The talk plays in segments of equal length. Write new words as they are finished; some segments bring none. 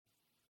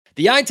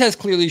The eye test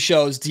clearly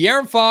shows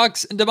De'Aaron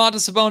Fox and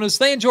Domantas Sabonis,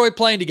 they enjoy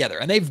playing together,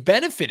 and they've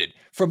benefited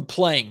from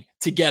playing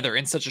together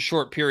in such a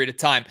short period of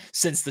time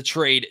since the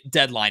trade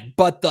deadline.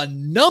 But the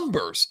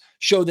numbers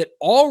show that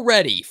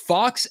already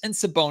Fox and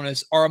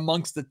Sabonis are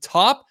amongst the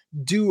top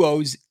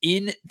duos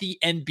in the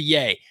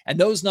NBA. And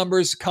those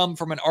numbers come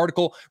from an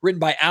article written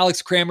by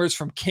Alex Kramers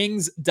from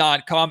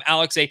Kings.com.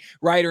 Alex, a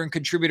writer and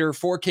contributor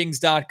for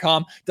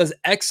Kings.com, does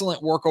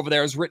excellent work over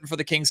there. Has written for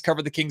the Kings,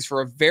 covered the Kings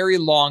for a very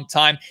long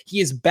time. He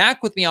is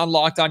back with me on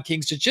Locked On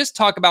Kings to just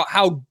talk about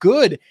how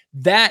good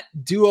that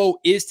duo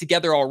is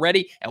together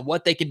already and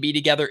what they can be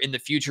together in the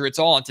future. It's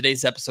all on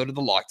today's episode of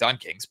the Locked On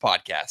Kings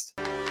podcast.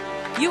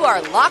 You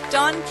are Locked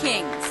On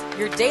Kings,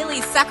 your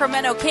daily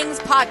Sacramento Kings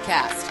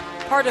podcast.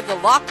 Part of the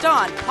Locked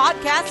On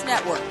Podcast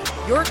Network,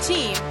 your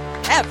team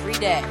every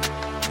day.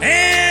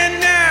 And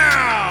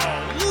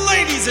now,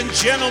 ladies and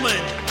gentlemen,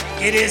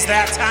 it is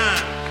that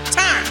time.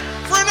 Time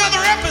for another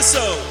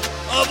episode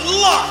of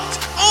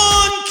Locked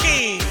On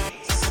Kings.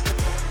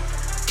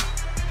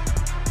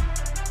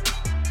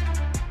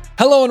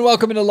 Hello and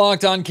welcome into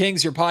Locked On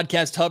Kings, your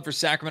podcast hub for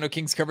Sacramento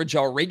Kings coverage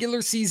all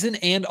regular season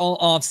and all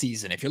off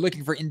season. If you're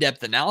looking for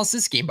in-depth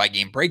analysis,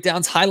 game-by-game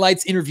breakdowns,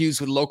 highlights, interviews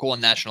with local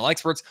and national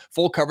experts,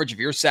 full coverage of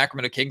your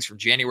Sacramento Kings from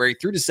January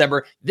through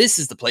December, this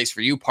is the place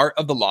for you, part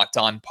of the Locked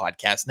On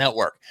Podcast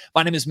Network.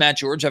 My name is Matt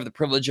George. I have the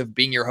privilege of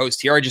being your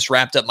host here. I just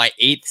wrapped up my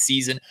 8th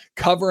season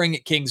covering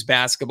Kings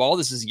basketball.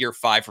 This is year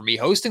 5 for me,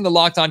 hosting the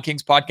Locked On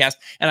Kings podcast,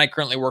 and I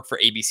currently work for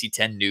ABC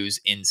 10 News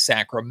in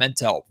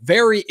Sacramento.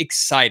 Very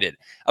excited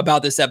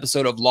about this episode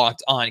of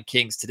Locked On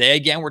Kings today.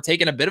 Again, we're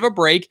taking a bit of a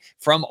break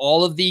from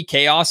all of the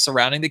chaos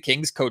surrounding the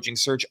Kings coaching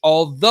search,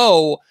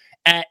 although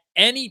at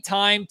any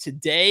time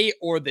today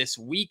or this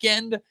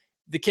weekend,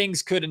 the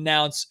Kings could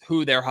announce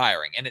who they're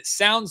hiring. And it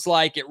sounds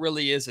like it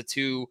really is a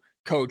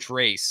two-coach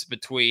race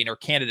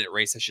candidate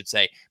race, I should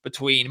say,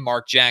 between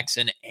Mark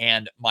Jackson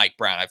and Mike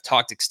Brown. I've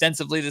talked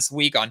extensively this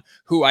week on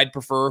who I'd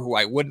prefer, who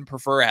I wouldn't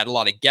prefer. I had a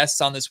lot of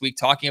guests on this week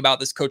talking about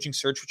this coaching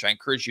search, which I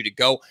encourage you to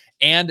go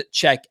and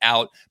check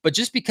out. But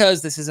just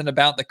because this isn't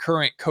about the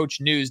current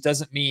coach news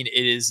doesn't mean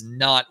it is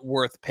not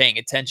worth paying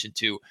attention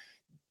to.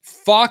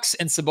 Fox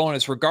and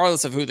Sabonis,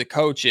 regardless of who the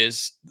coach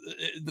is,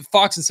 the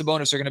Fox and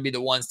Sabonis are going to be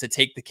the ones to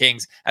take the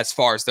Kings as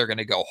far as they're going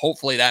to go.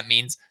 Hopefully that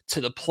means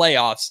to the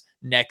playoffs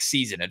next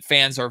season. And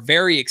fans are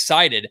very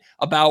excited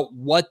about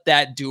what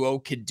that duo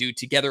can do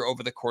together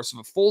over the course of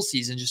a full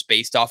season, just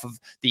based off of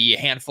the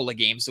handful of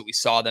games that we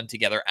saw them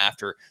together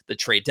after the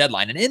trade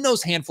deadline. And in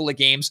those handful of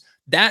games,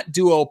 that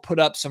duo put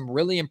up some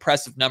really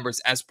impressive numbers,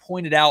 as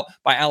pointed out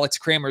by Alex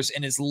Kramers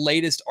in his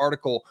latest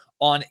article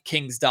on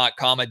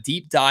Kings.com, a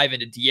deep dive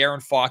into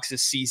De'Aaron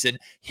Fox's season,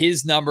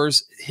 his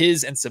numbers,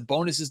 his and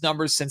Sabonis's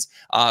numbers since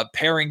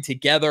pairing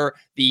together,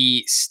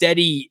 the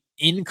steady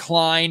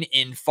incline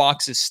in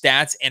Fox's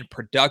stats and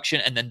production,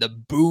 and then the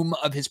boom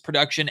of his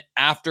production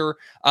after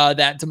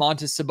that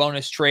Domantas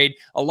Sabonis trade.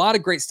 A lot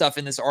of great stuff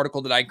in this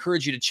article that I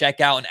encourage you to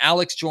check out. And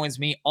Alex joins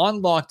me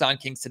on Locked On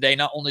Kings today,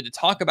 not only to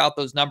talk about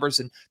those numbers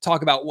and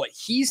talk about what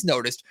he's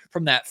noticed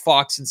from that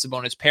Fox and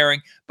Sabonis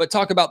pairing, but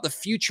talk about the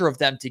future of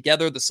them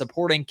together, the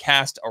supporting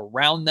cast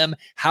around them,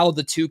 how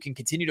the two can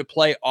continue to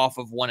play off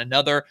of one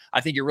another. I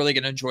think you're really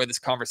going to enjoy this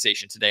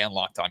conversation today on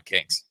Locked On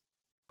Kings.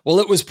 Well,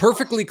 it was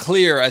perfectly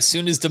clear as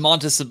soon as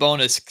Domantas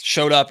Sabonis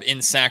showed up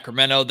in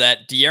Sacramento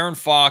that De'Aaron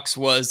Fox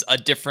was a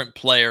different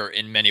player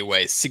in many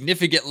ways,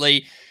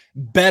 significantly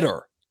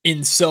better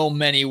in so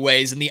many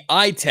ways. And the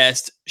eye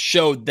test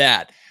showed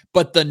that.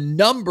 But the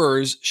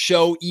numbers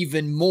show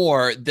even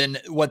more than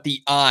what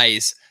the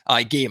eyes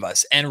gave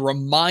us and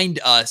remind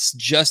us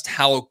just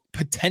how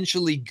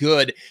potentially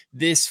good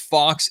this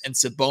Fox and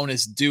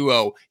Sabonis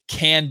duo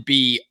can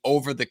be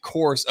over the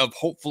course of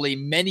hopefully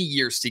many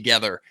years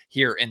together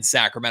here in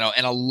Sacramento.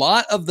 And a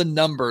lot of the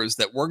numbers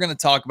that we're going to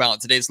talk about in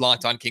today's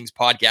Locked On Kings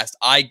podcast,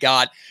 I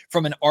got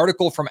from an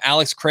article from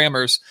Alex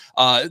Kramers,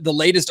 the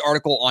latest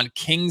article on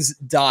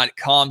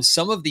Kings.com.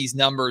 Some of these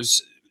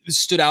numbers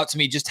stood out to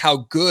me, just how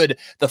good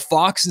the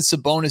Fox and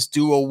Sabonis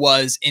duo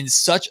was in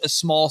such a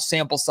small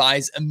sample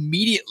size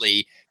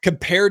immediately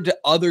compared to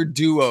other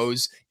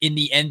duos in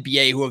the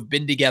NBA who have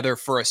been together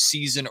for a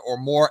season or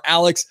more.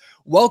 Alex,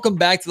 welcome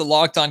back to the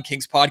Locked On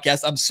Kings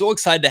podcast. I'm so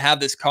excited to have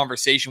this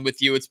conversation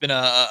with you. It's been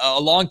a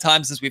long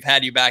time since we've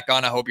had you back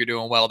on. I hope you're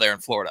doing well there in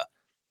Florida.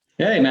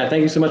 Hey, Matt,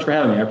 thank you so much for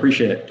having me. I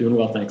appreciate it. Doing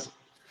well, thanks.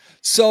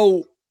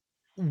 So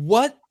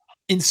what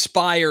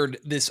inspired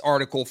this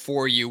article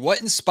for you?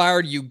 What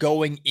inspired you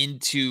going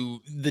into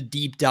the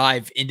deep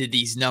dive into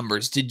these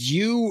numbers? Did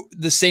you,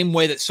 the same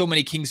way that so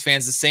many Kings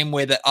fans, the same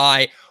way that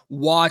I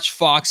watch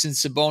Fox and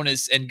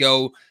Sabonis and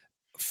go,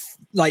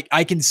 like,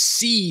 I can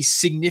see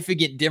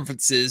significant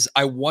differences.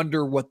 I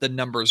wonder what the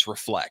numbers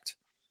reflect.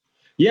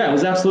 Yeah, it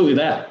was absolutely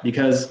that,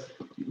 because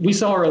we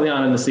saw early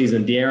on in the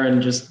season,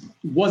 De'Aaron just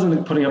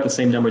wasn't putting up the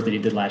same numbers that he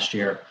did last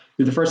year.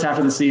 Through the first half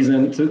of the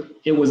season,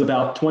 it was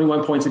about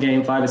 21 points a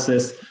game, 5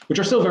 assists, which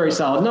are still very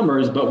solid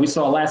numbers, but we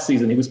saw last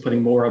season he was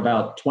putting more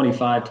about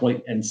 25,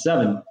 20, and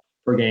 7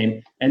 per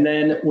game. And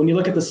then when you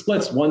look at the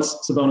splits, once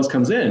Sabonis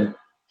comes in,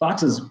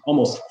 Fox is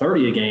almost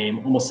 30 a game,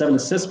 almost 7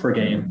 assists per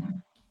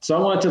game. So I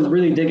wanted to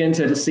really dig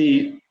into to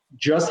see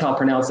just how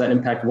pronounced that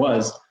impact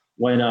was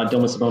when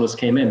Domas Sabonis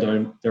came in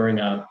during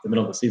the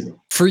middle of the season.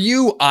 For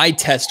you, eye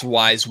test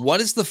wise, what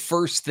is the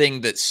first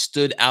thing that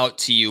stood out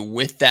to you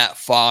with that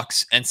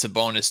Fox and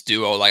Sabonis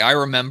duo? Like, I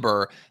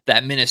remember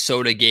that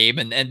Minnesota game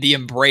and the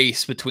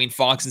embrace between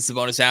Fox and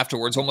Sabonis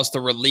afterwards, almost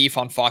the relief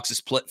on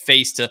Fox's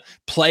face to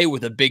play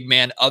with a big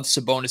man of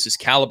Sabonis's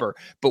caliber.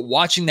 But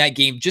watching that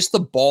game, just the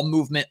ball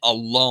movement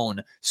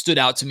alone stood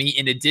out to me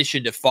in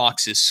addition to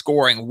Fox's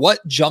scoring.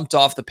 What jumped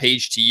off the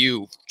page to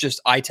you,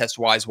 just eye test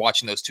wise,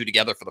 watching those two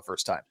together for the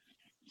first time?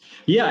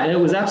 Yeah, and it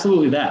was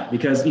absolutely that,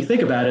 because you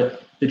think about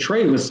it, the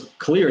trade was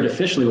cleared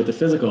officially with the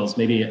physicals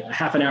maybe a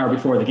half an hour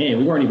before the game.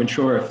 We weren't even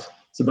sure if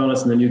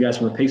Sabonis and the new guys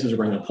from the Pacers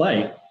were going to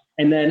play.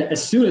 And then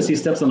as soon as he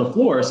steps on the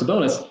floor,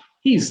 Sabonis,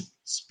 he's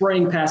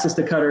spraying passes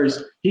to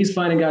cutters. He's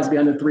finding guys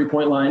behind the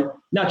three-point line,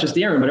 not just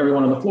De'Aaron, but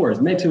everyone on the floor.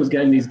 Metu was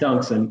getting these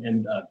dunks,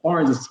 and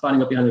Barnes is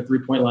spotting up behind the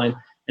three-point line.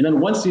 And then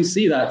once you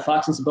see that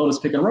Fox and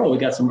Sabonis pick and roll, we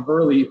got some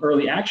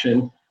early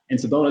action. And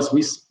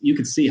Sabonis, you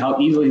could see how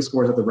easily he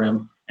scores at the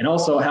rim, and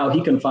also how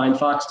he can find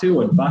Fox too,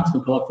 and Fox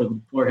can pull up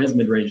for his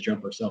mid-range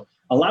jumper. So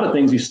a lot of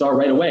things you saw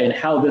right away, and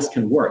how this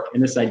can work.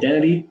 And this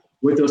identity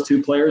with those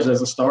two players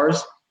as the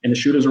stars and the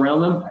shooters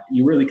around them,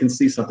 you really can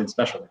see something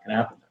special that can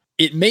happen.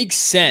 It makes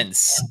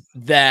sense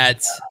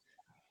that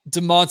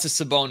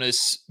Domantas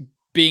Sabonis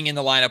being in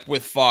the lineup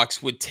with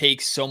Fox would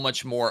take so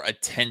much more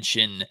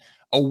attention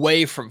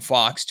away from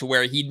Fox to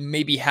where he'd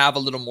maybe have a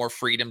little more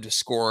freedom to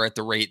score at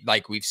the rate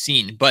like we've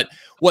seen. But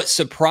what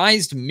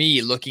surprised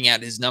me looking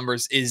at his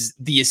numbers is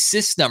the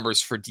assist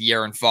numbers for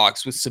De'Aaron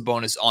Fox with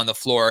Sabonis on the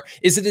floor.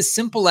 Is it as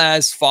simple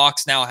as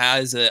Fox now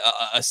has a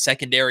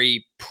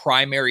secondary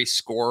primary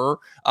scorer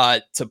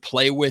to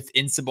play with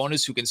in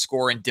Sabonis who can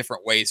score in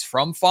different ways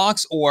from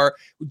Fox? Or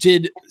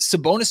did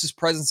Sabonis's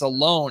presence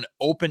alone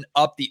open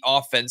up the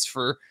offense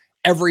for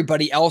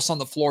everybody else on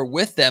the floor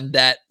with them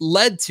that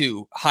led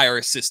to higher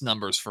assist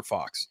numbers for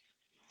Fox?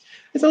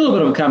 It's a little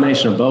bit of a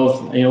combination of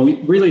both. You know,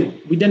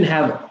 we didn't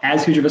have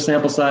as huge of a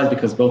sample size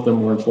because both of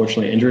them were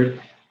unfortunately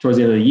injured towards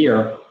the end of the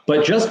year.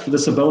 But just for the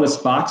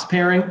Sabonis-Fox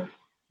pairing,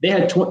 they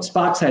had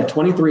Fox had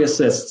 23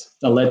 assists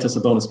that led to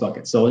Sabonis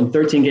buckets. So in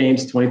 13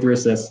 games, 23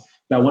 assists,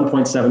 about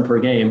 1.7 per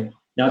game.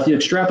 Now, if you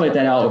extrapolate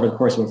that out over the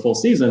course of a full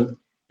season,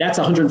 that's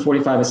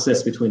 145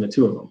 assists between the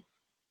two of them.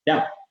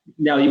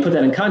 Now you put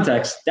that in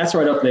context, that's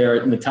right up there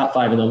in the top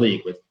 5 in the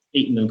league with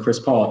Ayton and Chris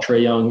Paul,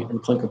 Trae Young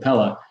and Clint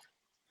Capella.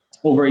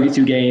 Over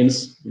 82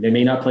 games. They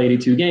may not play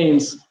 82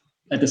 games.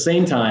 At the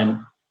same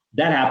time,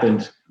 that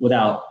happened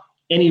without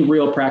any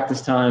real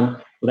practice time,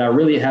 without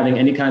really having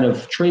any kind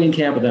of training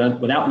camp,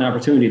 without an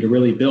opportunity to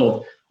really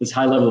build this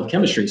high level of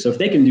chemistry. So if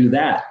they can do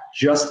that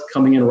just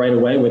coming in right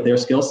away with their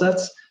skill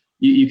sets,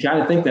 you kind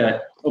of think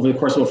that over the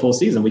course of a full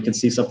season, we can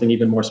see something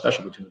even more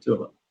special between the two of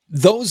them.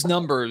 Those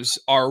numbers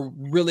are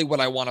really what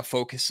I want to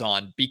focus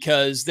on,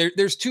 because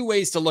there's two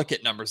ways to look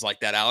at numbers like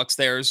that, Alex.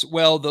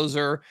 Those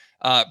are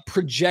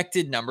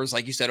projected numbers,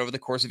 like you said, over the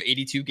course of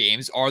 82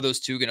 games. Are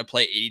those two going to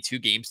play 82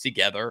 games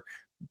together?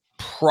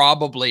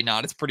 Probably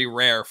not. It's pretty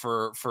rare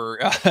for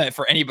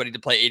anybody to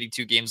play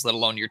 82 games, let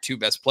alone your two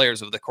best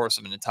players over the course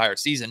of an entire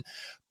season.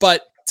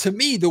 But to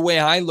me, the way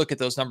I look at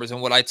those numbers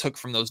and what I took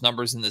from those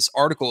numbers in this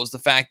article is the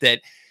fact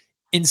that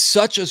in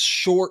such a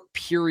short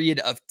period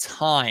of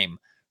time,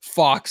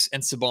 Fox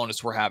and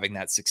Sabonis were having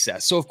that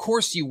success. So of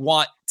course you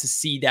want to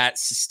see that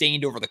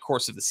sustained over the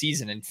course of the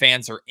season, and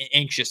fans are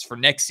anxious for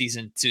next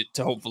season to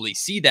hopefully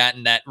see that,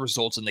 and that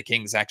results in the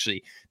Kings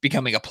actually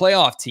becoming a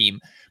playoff team.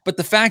 But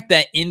the fact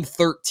that in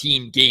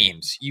 13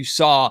 games you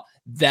saw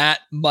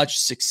that much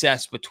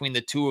success between the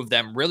two of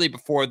them, really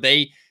before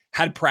they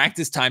had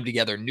practice time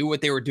together, knew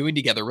what they were doing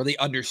together, really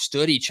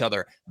understood each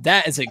other,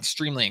 that is an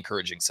extremely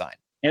encouraging sign.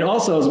 And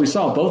also, as we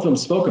saw, both of them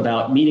spoke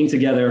about meeting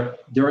together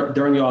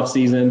during the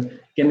offseason,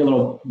 getting a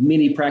little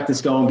mini practice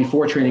going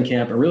before training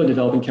camp, and really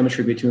developing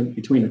chemistry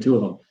between the two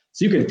of them.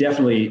 So you could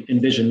definitely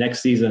envision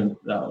next season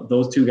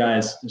those two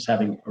guys just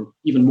having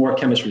even more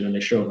chemistry than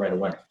they showed right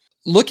away.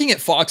 Looking at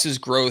Fox's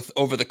growth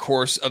over the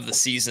course of the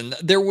season,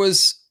 there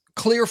was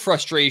clear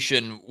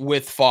frustration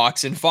with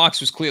Fox, and Fox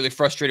was clearly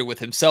frustrated with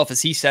himself.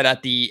 As he said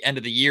at the end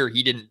of the year,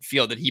 he didn't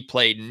feel that he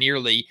played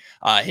nearly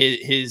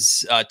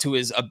his to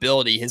his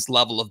ability, his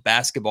level of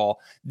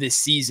basketball this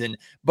season,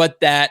 but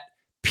that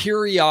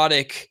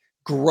periodic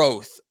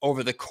growth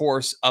over the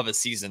course of a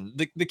season.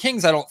 The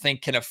Kings, I don't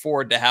think, can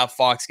afford to have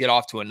Fox get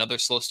off to another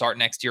slow start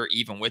next year,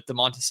 even with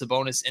Domantas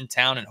Sabonis in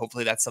town, and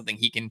hopefully that's something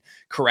he can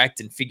correct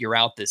and figure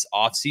out this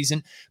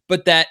offseason.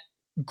 But that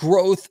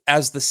growth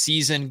as the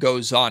season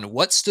goes on,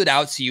 what stood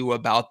out to you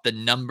about the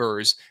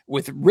numbers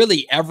with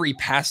really every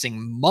passing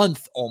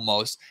month,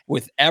 almost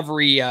with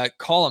every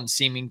column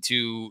seeming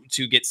to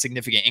get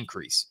significant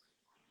increase?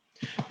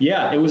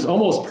 Yeah, it was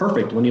almost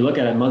perfect when you look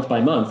at it month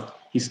by month.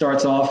 He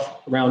starts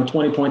off around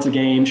 20 points a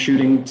game,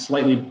 shooting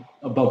slightly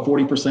above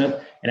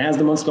 40%. And as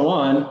the months go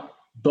on,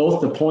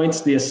 both the points,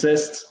 the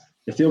assists,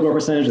 the field goal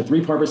percentage, the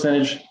three-point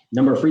percentage,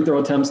 number of free throw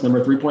attempts, number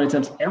of three-point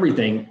attempts,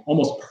 everything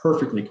almost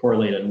perfectly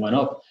correlated and went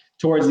up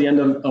towards the end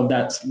of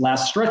that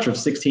last stretch of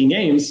 16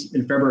 games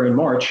in February and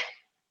March,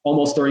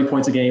 almost 30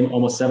 points a game,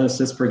 almost 7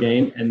 assists per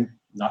game. And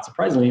not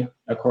surprisingly,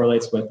 that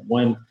correlates with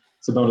when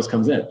Sabonis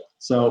comes in.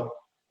 So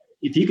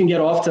if he can get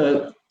off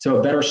to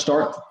a better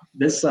start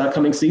this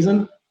coming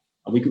season,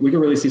 we could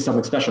really see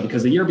something special,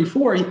 because the year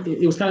before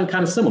it was kind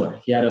of similar.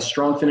 He had a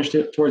strong finish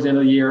towards the end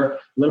of the year, a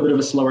little bit of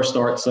a slower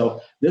start. So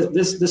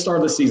this start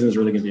of the season is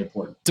really going to be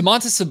important.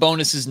 Domantas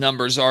Sabonis'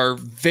 numbers are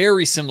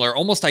very similar,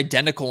 almost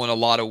identical in a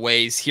lot of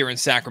ways here in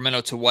Sacramento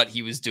to what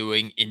he was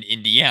doing in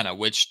Indiana,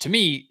 which to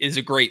me is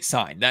a great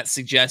sign. That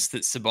suggests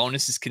that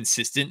Sabonis is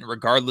consistent,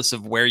 regardless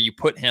of where you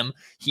put him.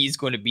 He's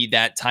going to be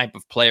that type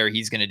of player.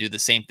 He's going to do the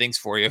same things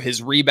for you.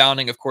 His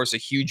rebounding, of course, a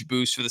huge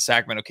boost for the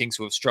Sacramento Kings,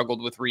 who have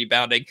struggled with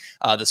rebounding.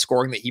 The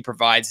scoring that he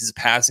provides, his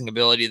passing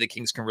ability, the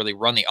Kings can really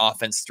run the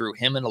offense through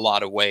him in a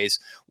lot of ways.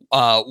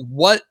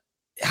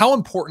 How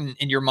important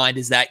in your mind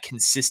is that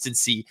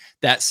consistency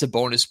that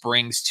Sabonis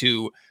brings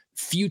to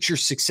future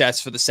success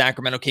for the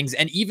Sacramento Kings,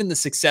 and even the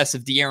success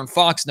of De'Aaron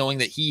Fox, knowing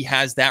that he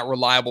has that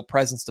reliable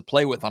presence to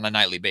play with on a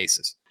nightly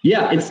basis?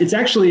 Yeah, it's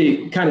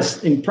actually kind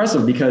of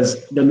impressive,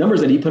 because the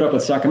numbers that he put up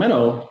with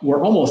Sacramento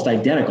were almost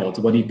identical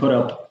to what he put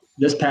up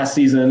this past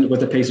season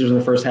with the Pacers in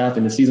the first half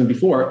and the season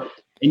before.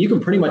 And you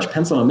can pretty much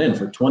pencil him in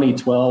for 20,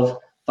 12,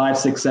 5,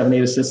 6, 7,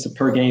 8 assists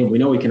per game. We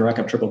know he can rack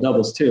up triple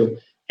doubles too.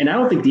 And I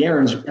don't think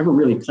De'Aaron's ever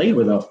really played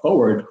with a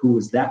forward who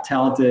is that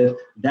talented,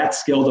 that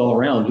skilled all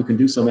around, who can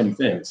do so many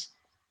things.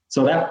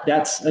 So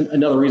that's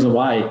another reason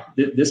why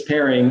this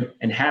pairing,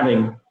 and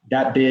having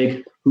that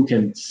big, who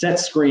can set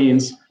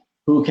screens,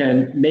 who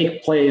can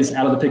make plays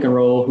out of the pick and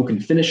roll, who can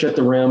finish at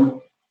the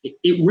rim,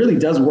 it really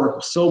does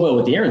work so well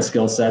with De'Aaron's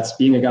skill sets,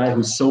 being a guy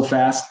who's so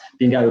fast,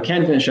 being a guy who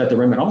can finish at the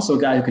rim, and also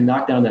a guy who can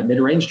knock down that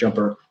mid-range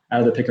jumper out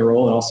of the pick and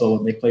roll and also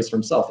make plays for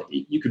himself.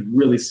 You could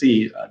really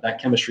see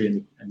that chemistry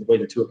and the way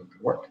the two of them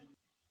can work.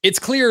 It's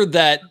clear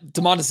that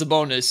Domantas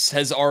Sabonis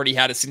has already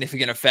had a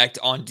significant effect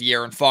on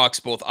De'Aaron Fox,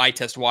 both eye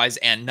test wise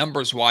and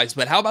numbers wise.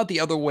 But how about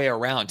the other way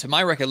around? To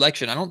my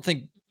recollection, I don't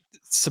think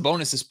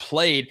Sabonis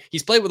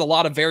he's played with a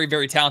lot of very,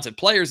 very talented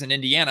players in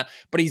Indiana,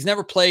 but he's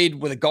never played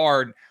with a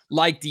guard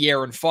like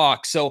De'Aaron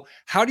Fox. So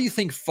how do you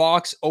think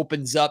Fox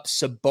opens up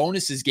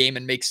Sabonis's game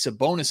and makes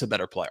Sabonis a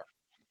better player?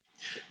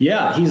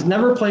 Yeah, he's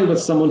never played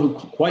with someone who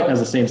quite has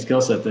the same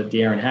skill set that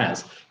De'Aaron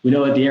has. We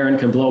know that De'Aaron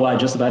can blow by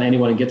just about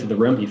anyone and get to the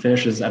rim. He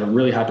finishes at a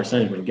really high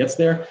percentage when he gets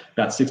there,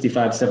 about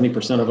 65,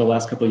 70% over the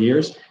last couple of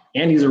years.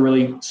 And he's a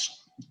really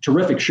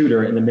terrific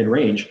shooter in the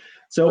mid-range.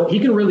 So he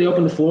can really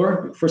open the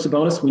floor for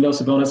Sabonis. We know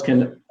Sabonis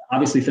can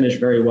obviously finish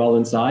very well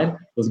inside. It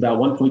was about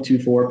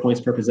 1.24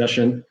 points per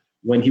possession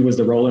when he was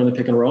the roller in the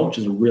pick and roll, which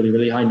is a really,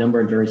 really high number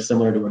and very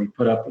similar to what he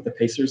put up with the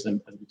Pacers. And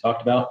as we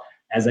talked about,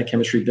 as that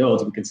chemistry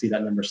builds, we can see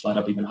that number slide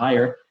up even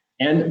higher.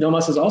 And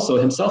Domas is also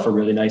himself a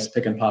really nice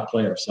pick and pop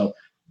player. So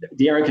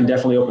De'Aaron can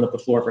definitely open up the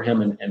floor for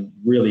him and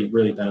really,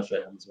 really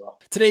benefit him as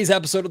well. Today's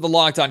episode of the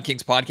Locked On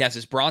Kings podcast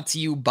is brought to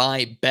you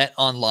by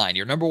BetOnline,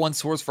 your number one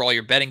source for all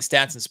your betting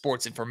stats and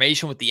sports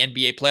information. With the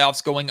NBA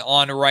playoffs going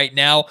on right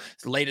now,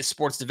 the latest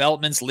sports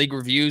developments, league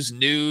reviews,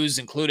 news,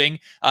 including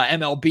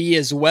MLB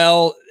as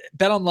well.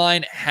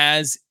 BetOnline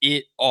has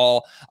it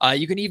all.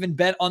 You can even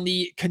bet on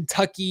the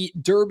Kentucky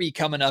Derby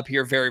coming up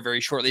here very, very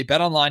shortly.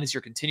 BetOnline is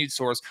your continued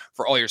source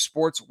for all your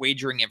sports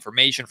wagering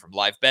information, from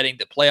live betting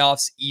to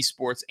playoffs,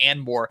 esports, and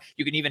more.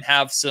 You can even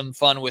have some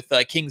fun with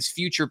Kings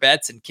future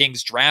bets and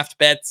Kings draft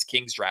bets,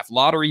 Kings draft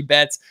lottery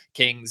bets,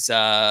 Kings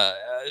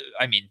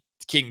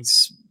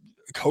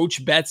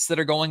coach bets that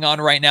are going on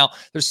right now.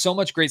 There's so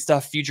much great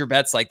stuff. Future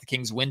bets like the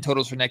Kings win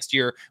totals for next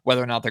year,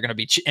 whether or not they're going to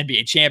be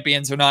NBA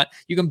champions or not.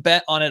 You can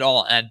bet on it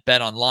all at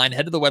BetOnline.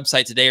 Head to the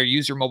website today or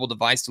use your mobile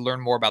device to learn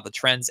more about the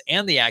trends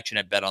and the action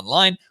at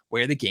BetOnline,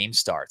 where the game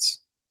starts.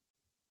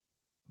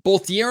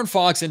 Both De'Aaron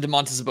Fox and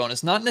Domantas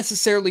Sabonis, not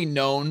necessarily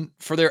known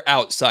for their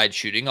outside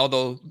shooting,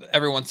 although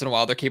every once in a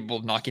while they're capable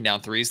of knocking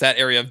down threes. That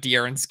area of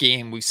De'Aaron's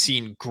game we've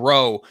seen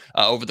grow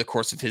over the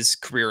course of his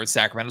career in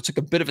Sacramento. Took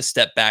a bit of a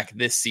step back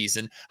this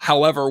season.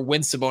 However,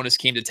 when Sabonis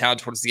came to town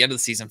towards the end of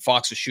the season,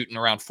 Fox was shooting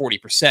around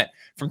 40%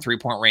 from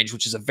three-point range,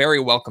 which is a very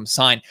welcome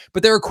sign.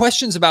 But there are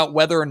questions about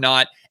whether or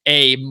not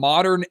a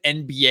modern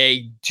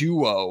NBA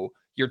duo,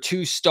 your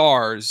two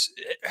stars,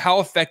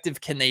 how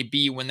effective can they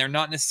be when they're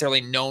not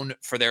necessarily known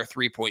for their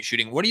three-point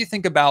shooting? What do you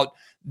think about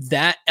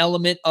that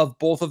element of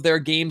both of their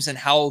games and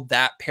how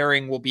that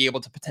pairing will be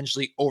able to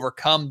potentially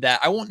overcome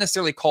that? I won't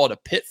necessarily call it a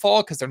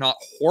pitfall because they're not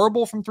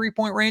horrible from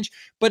three-point range,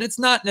 but it's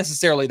not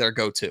necessarily their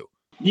go-to.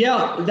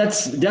 Yeah,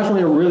 that's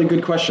definitely a really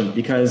good question,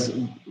 because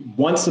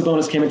once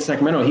Sabonis came into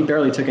Sacramento, he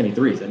barely took any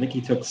threes. I think he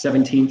took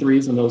 17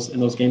 threes in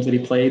those games that he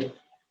played.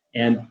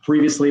 And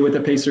previously with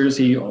the Pacers,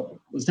 he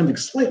was attempting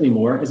slightly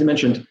more. As you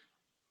mentioned,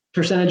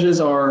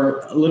 percentages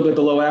are a little bit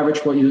below average,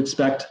 what you'd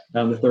expect,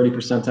 the 30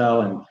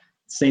 percentile. And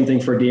same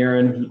thing for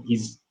De'Aaron.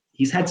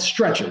 He's had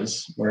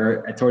stretches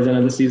where towards the end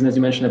of the season, as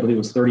you mentioned, I believe it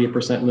was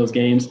 38% in those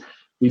games.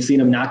 We've seen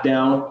him knock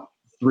down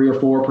 3 or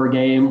 4 per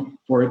game,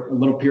 for a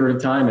little period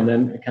of time, and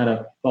then it kind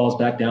of falls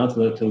back down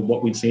to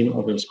what we've seen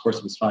over the course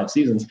of his 5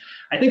 seasons.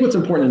 I think what's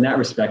important in that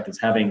respect is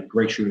having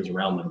great shooters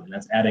around them, and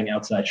that's adding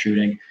outside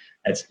shooting.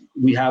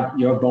 You have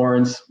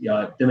Barnes,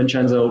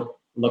 DiVincenzo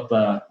looked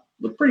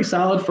pretty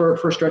solid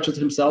for stretches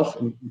himself.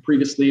 And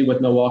previously with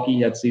Milwaukee,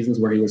 he had seasons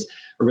where he was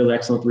a really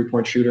excellent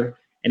 3-point shooter.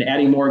 And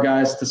adding more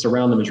guys to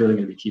surround them is really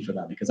going to be key for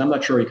that, because I'm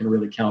not sure you can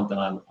really count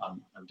on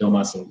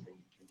Domas and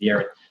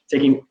De'Aaron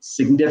taking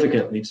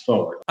significant leaps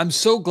forward. I'm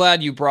so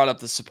glad you brought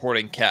up the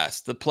supporting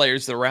cast, the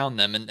players around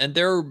them. And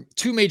there are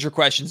 2 major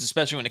questions,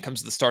 especially when it comes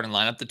to the starting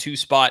lineup, the 2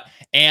 spot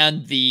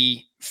and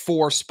the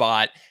 4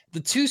 spot. The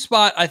 2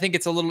 spot, I think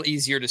it's a little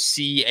easier to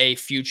see a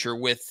future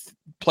with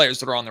players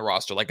that are on the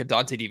roster, like a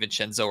Dante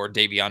DiVincenzo or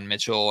Davion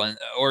Mitchell,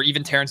 or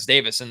even Terrence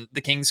Davis. And the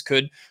Kings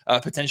could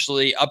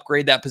potentially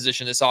upgrade that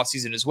position this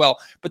offseason as well.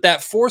 But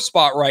that 4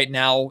 spot right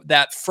now,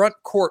 that front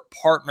court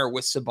partner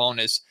with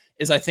Sabonis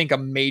is, I think, a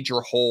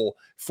major hole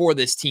for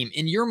this team.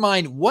 In your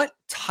mind, what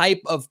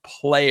type of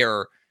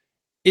player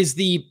is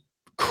the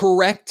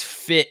correct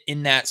fit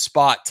in that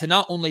spot to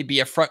not only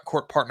be a front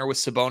court partner with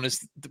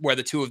Sabonis, where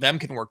the 2 of them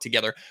can work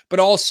together, but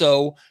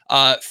also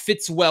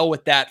fits well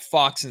with that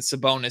Fox and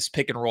Sabonis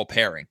pick and roll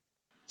pairing?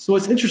 So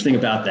what's interesting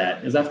about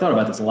that is I've thought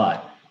about this a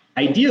lot.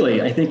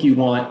 Ideally, I think you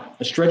want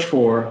a stretch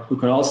 4 who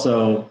can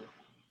also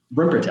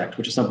rim protect,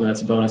 which is something that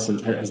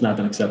Sabonis has not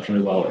done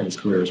exceptionally well in his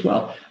career as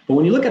well. But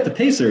when you look at the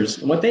Pacers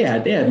and what they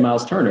had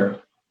Miles Turner,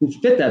 who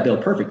fit that bill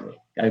perfectly.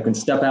 A guy who can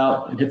step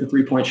out and hit the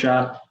 3-point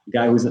shot, a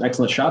guy who's an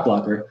excellent shot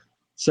blocker.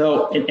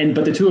 So,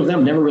 but the 2 of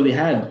them never really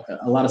had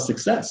a lot of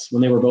success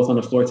when they were both on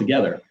the floor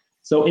together.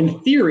 So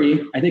in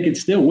theory, I think it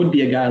still would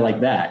be a guy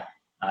like that.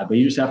 But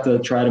you just have to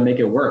try to make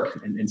it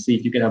work and see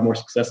if you can have more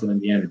success than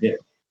Indiana did.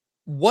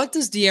 What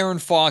does De'Aaron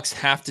Fox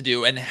have to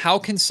do, and how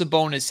can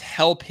Sabonis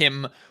help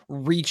him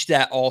reach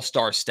that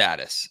all-star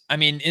status? I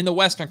mean, in the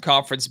Western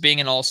Conference,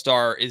 being an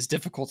all-star is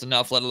difficult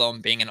enough, let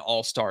alone being an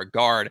all-star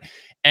guard.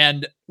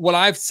 And what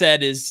I've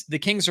said is the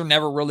Kings are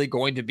never really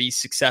going to be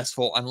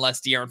successful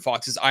unless De'Aaron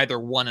Fox is either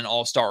 1 an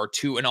all-star or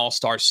 2 an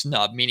all-star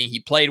snub, meaning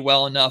he played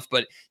well enough,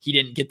 but he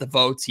didn't get the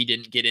votes. He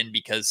didn't get in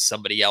because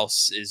somebody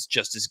else is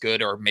just as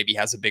good or maybe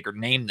has a bigger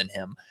name than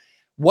him.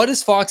 What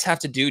does Fox have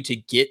to do to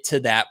get to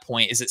that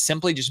point? Is it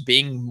simply just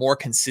being more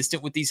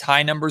consistent with these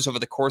high numbers over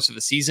the course of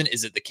a season?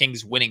 Is it the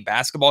Kings winning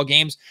basketball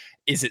games?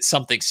 Is it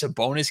something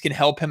Sabonis can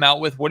help him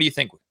out with? What do you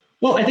think?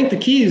 Well, I think the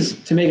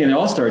keys to making an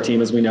all-star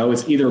team, as we know,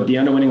 is either be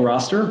on a winning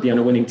roster, be on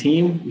a winning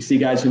team. We see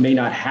guys who may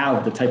not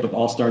have the type of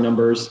all-star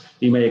numbers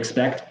you may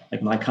expect,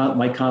 like Mike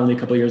Conley a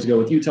couple of years ago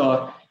with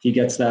Utah. He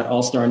gets that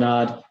all-star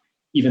nod,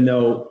 even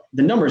though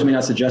the numbers may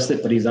not suggest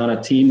it, but he's on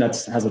a team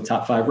that has a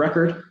top 5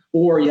 record.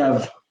 Or you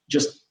have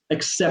just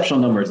exceptional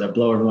numbers that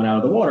blow everyone out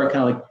of the water,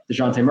 kind of like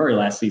DeJounte Murray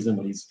last season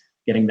when he's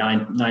getting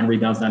nine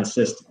rebounds, 9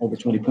 assists, over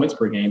 20 points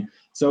per game.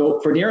 So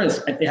for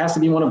De'Aaron, it has to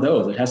be one of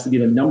those. It has to be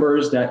the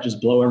numbers that just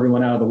blow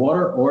everyone out of the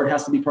water, or it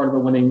has to be part of a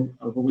winning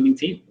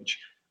team, which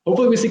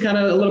hopefully we see kind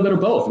of a little bit of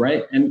both,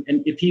 right? And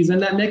if he's in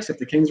that mix, if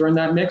the Kings are in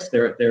that mix,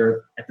 they're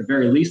at the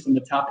very least in the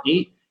top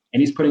 8,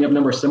 and he's putting up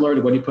numbers similar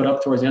to what he put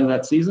up towards the end of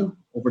that season,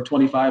 over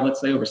 25, let's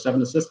say, over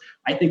 7 assists,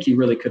 I think he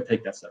really could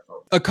take that step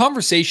forward. A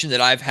conversation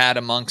that I've had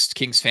amongst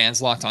Kings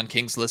fans, Locked On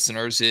Kings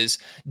listeners, is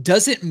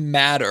does it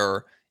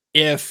matter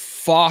if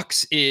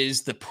Fox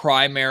is the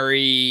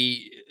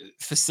primary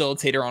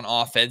facilitator on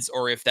offense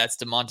or if that's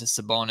Domantas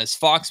Sabonis?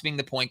 Fox being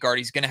the point guard,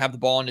 he's going to have the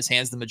ball in his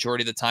hands the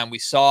majority of the time. We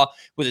saw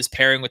with his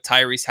pairing with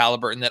Tyrese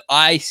Halliburton that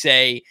I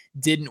say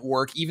didn't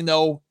work, even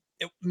though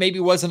it maybe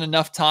wasn't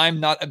enough time,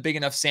 not a big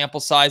enough sample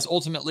size.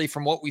 Ultimately,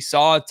 from what we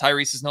saw,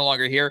 Tyrese is no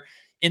longer here.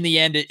 In the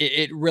end,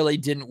 it really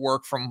didn't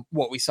work from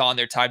what we saw in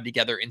their time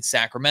together in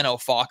Sacramento.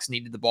 Fox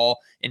needed the ball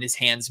in his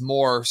hands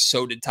more,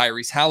 so did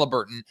Tyrese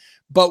Halliburton.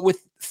 But with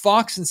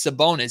Fox and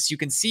Sabonis, you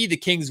can see the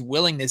Kings'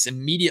 willingness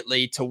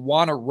immediately to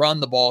want to run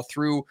the ball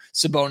through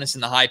Sabonis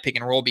in the high pick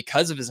and roll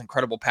because of his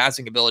incredible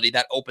passing ability.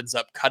 That opens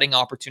up cutting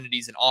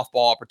opportunities and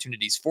off-ball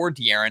opportunities for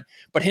De'Aaron.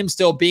 But him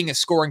still being a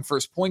scoring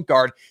first point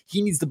guard,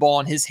 he needs the ball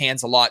in his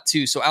hands a lot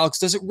too. So, Alex,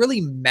 does it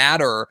really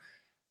matter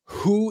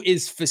who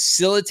is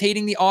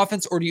facilitating the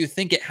offense, or do you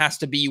think it has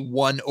to be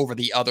one over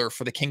the other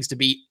for the Kings to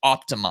be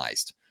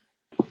optimized?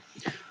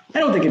 I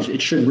don't think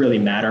it should really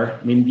matter.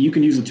 I mean, you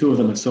can use the 2 of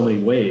them in so many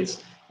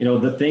ways. You know,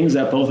 the things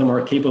that both of them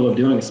are capable of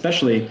doing,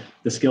 especially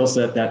the skill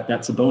set that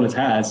Sabonis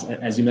has,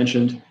 as you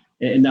mentioned,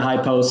 in the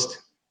high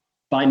post,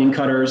 finding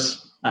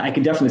cutters. I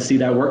could definitely see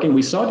that working.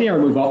 We saw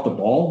De'Aaron move off the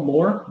ball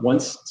more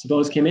once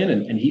Sabonis came in,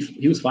 and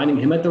he was finding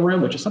him at the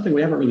rim, which is something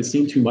we haven't really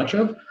seen too much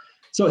of.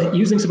 So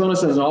using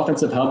Sabonis as an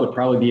offensive help would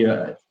probably be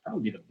the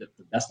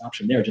best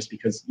option there, just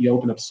because you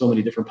open up so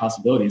many different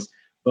possibilities.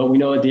 But we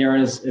know that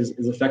De'Aaron is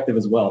effective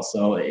as well.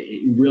 So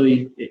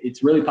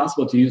it's really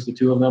possible to use the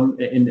 2 of them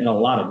in a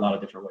lot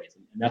of different ways.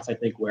 And that's, I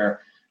think,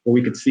 where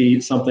we could see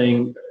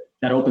something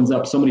that opens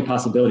up so many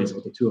possibilities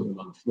with the 2 of them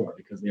on the floor,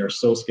 because they are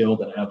so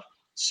skilled and have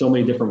so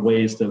many different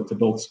ways to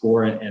both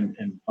score and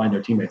find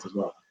their teammates as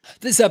well.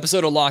 This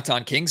episode of Locked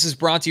On Kings is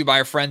brought to you by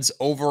our friends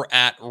over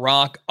at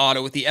Rock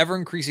Auto. With the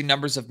ever-increasing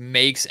numbers of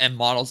makes and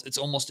models, it's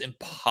almost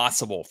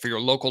impossible for your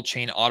local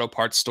chain auto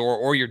parts store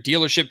or your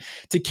dealership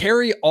to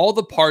carry all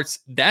the parts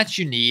that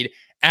you need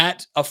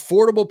at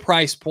affordable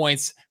price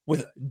points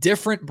with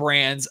different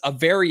brands, a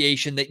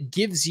variation that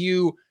gives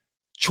you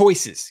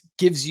choices,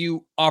 gives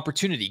you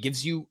opportunity,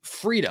 gives you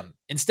freedom.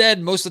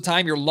 Instead, most of the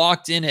time, you're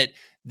locked in at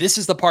this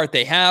is the part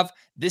they have,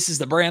 this is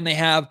the brand they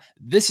have,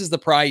 this is the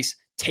price.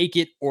 Take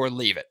it or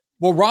leave it.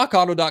 Well,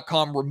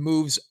 rockauto.com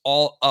removes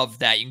all of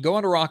that. You can go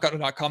onto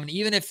rockauto.com, and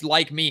even if,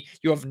 like me,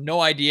 you have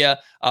no idea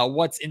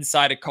what's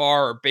inside a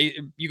car or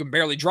you can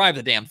barely drive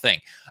the damn thing,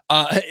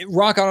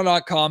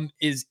 rockauto.com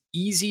is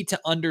easy to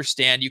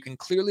understand. You can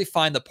clearly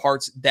find the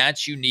parts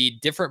that you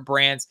need, different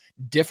brands,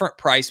 different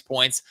price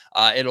points.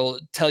 It'll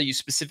tell you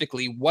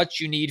specifically what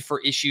you need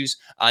for issues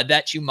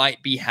that you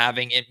might be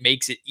having. It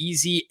makes it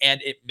easy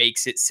and it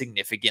makes it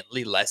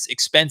significantly less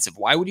expensive.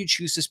 Why would you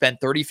choose to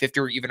spend 30, 50,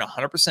 or even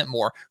 100%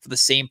 more for the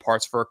same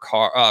parts for a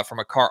car from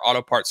a car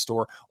auto parts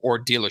store or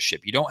dealership?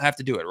 You don't have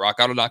to do it.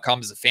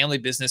 RockAuto.com is a family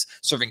business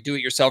serving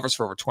do-it-yourselfers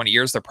for over 20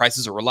 years. Their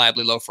prices are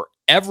reliably low for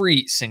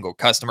every single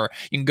customer.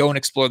 You can go and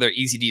explore their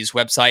easy-to-use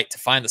website to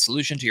find the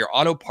solution to your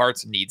auto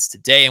parts needs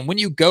today. And when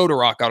you go to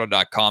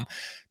rockauto.com,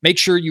 make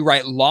sure you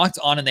write Locked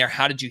On in there.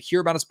 How did you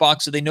hear about us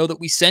box so they know that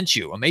we sent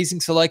you?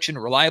 Amazing selection,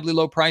 reliably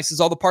low prices,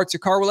 all the parts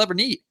your car will ever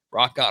need.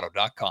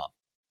 rockauto.com.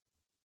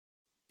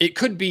 It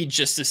could be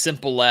just as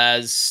simple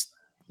as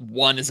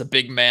one is a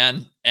big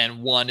man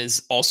and one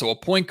is also a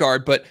point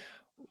guard, but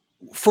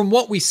from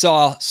what we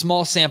saw,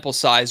 small sample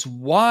size,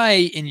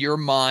 why, in your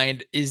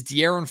mind, is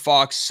De'Aaron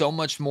Fox so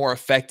much more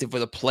effective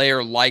with a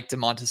player like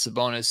Domantas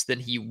Sabonis than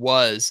he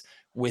was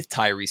with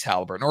Tyrese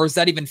Haliburton? Or is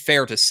that even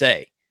fair to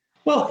say?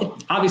 Well,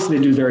 obviously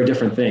they do very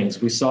different things.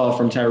 We saw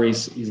from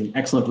Tyrese, he's an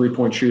excellent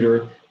three-point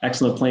shooter,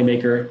 excellent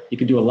playmaker. He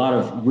can do a lot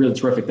of really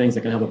terrific things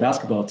that can help a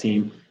basketball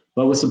team.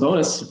 But with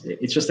Sabonis,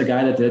 it's just a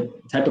guy that the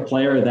type of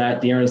player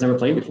that De'Aaron has never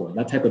played before,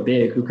 that type of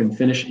big who can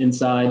finish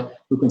inside,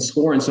 who can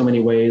score in so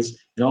many ways,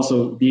 and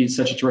also be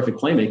such a terrific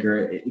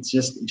playmaker. It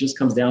just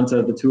comes down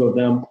to the two of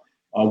them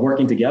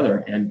working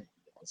together. And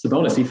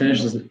Sabonis, he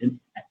finishes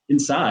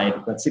inside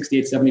about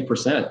 68,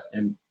 70%.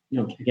 And,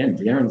 again,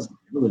 De'Aaron's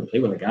never really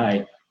played with a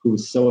guy who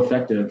is so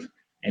effective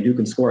and who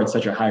can score at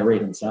such a high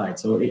rate inside.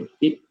 So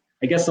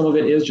I guess some of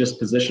it is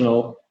just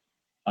positional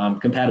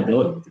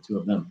compatibility with the two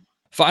of them.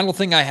 Final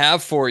thing I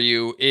have for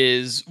you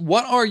is,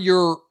 what are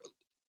your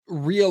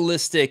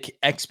realistic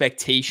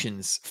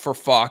expectations for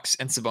Fox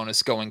and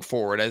Sabonis going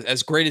forward?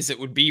 As great as it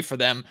would be for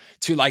them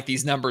to, like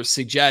these numbers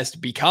suggest,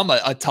 become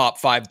a top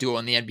 5 duo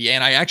in the NBA.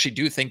 And I actually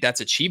do think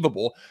that's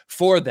achievable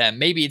for them.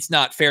 Maybe it's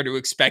not fair to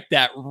expect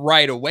that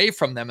right away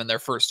from them in their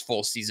first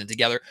full season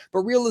together, but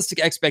realistic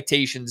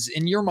expectations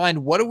in your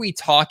mind, what are we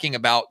talking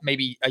about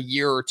maybe a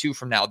year or two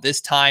from now,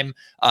 this time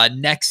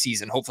next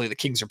season? Hopefully the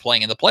Kings are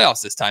playing in the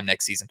playoffs this time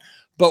next season.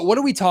 But what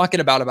are we talking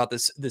about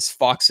this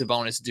Fox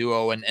Sabonis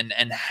duo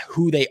and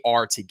who they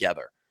are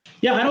together?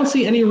 Yeah, I don't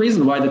see any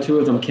reason why the two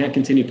of them can't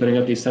continue putting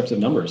up these types of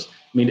numbers.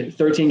 I mean,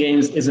 13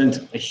 games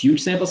isn't a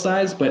huge sample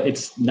size, but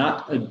it's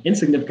not an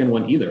insignificant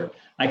one either.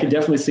 I could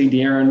definitely see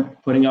De'Aaron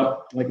putting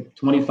up like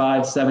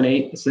 25, 7,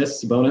 8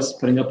 assists, Sabonis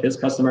putting up his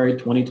customary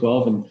 20,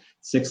 12, and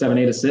 6, 7,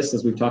 8 assists,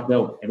 as we've talked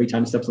about. Every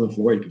time he steps on the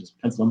floor, you can just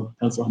pencil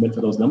him in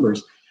for those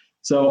numbers.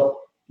 So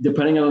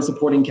depending on the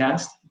supporting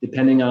cast,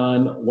 depending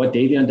on what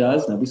Davion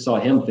does, now we saw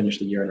him finish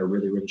the year in a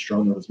really, really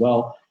strong note as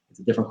well. It's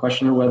a different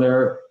question of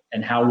whether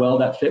and how well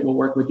that fit will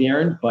work with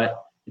De'Aaron,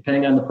 but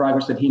depending on the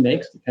progress that he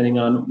makes, depending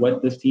on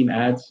what this team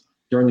adds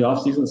during the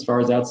offseason as far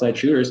as outside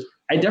shooters,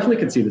 I definitely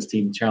could see this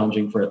team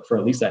challenging for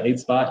at least that 8th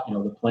spot.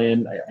 The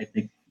plan, I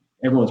think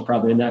everyone's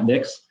probably in that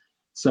mix.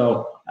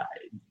 So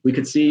we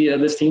could see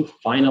this team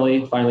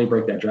finally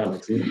break that drought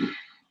next season.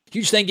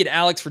 Huge thank you to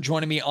Alex for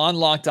joining me on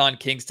Locked On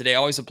Kings today.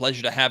 Always a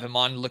pleasure to have him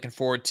on. Looking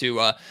forward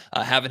to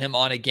having him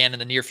on again in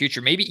the near future,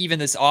 maybe even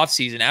this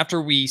offseason.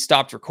 After we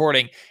stopped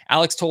recording,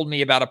 Alex told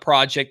me about a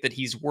project that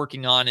he's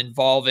working on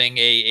involving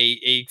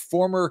a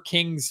former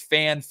Kings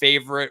fan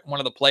favorite, one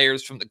of the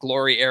players from the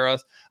glory era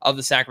of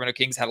the Sacramento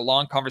Kings. Had a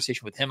long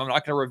conversation with him. I'm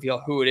not going to reveal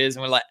who it is.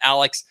 I'm going to let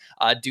Alex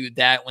do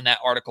that when that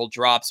article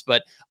drops.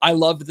 But I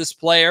loved this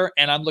player,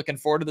 and I'm looking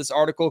forward to this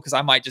article because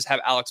I might just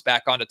have Alex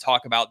back on to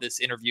talk about this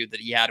interview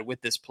that he had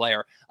with this player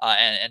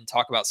and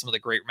talk about some of the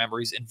great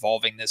memories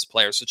involving this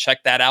player. So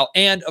check that out.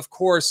 And of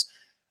course,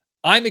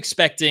 I'm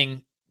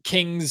expecting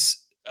Kings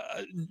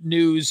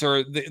news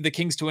or the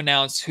Kings to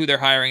announce who they're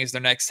hiring as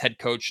their next head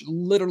coach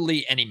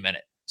literally any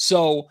minute.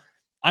 So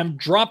I'm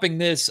dropping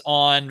this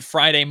on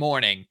Friday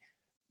morning.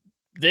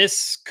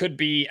 This could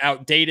be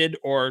outdated,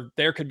 or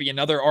there could be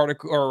another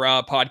article or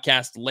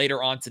podcast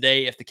later on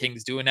today if the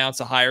Kings do announce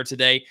a hire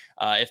today.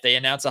 If they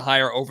announce a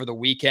hire over the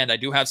weekend, I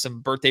do have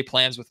some birthday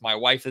plans with my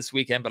wife this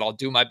weekend, but I'll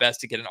do my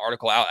best to get an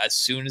article out as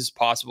soon as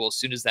possible, as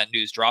soon as that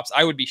news drops.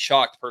 I would be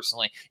shocked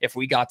personally if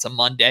we got to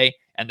Monday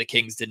and the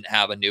Kings didn't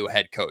have a new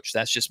head coach.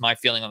 That's just my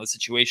feeling on the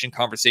situation.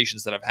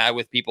 Conversations that I've had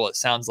with people, it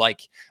sounds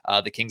like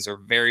the Kings are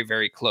very,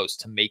 very close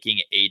to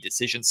making a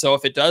decision. So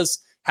if it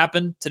does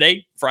happen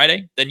today,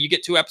 Friday, then you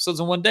get 2 episodes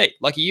in one day.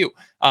 Lucky you.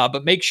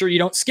 But make sure you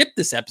don't skip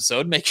this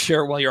episode. Make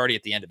sure, well, you're already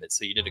at the end of it,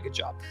 so you did a good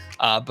job.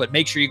 But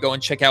make sure you go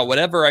and check out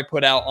whatever I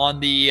put out on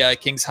the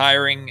Kings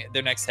hiring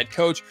their next head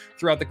coach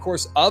throughout the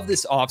course of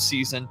this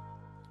offseason.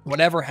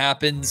 Whatever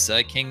happens,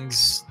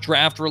 Kings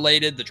draft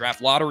related, the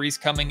draft lottery's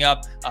coming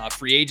up,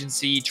 free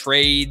agency,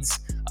 trades,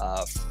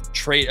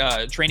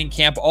 training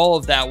camp, all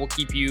of that will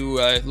keep you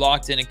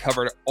locked in and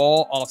covered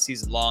all off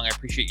season long. I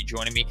appreciate you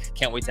joining me.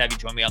 Can't wait to have you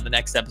join me on the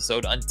next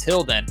episode.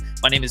 Until then,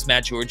 my name is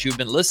Matt George. You've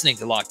been listening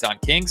to Locked On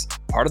Kings,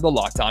 part of the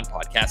Locked On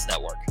Podcast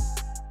Network.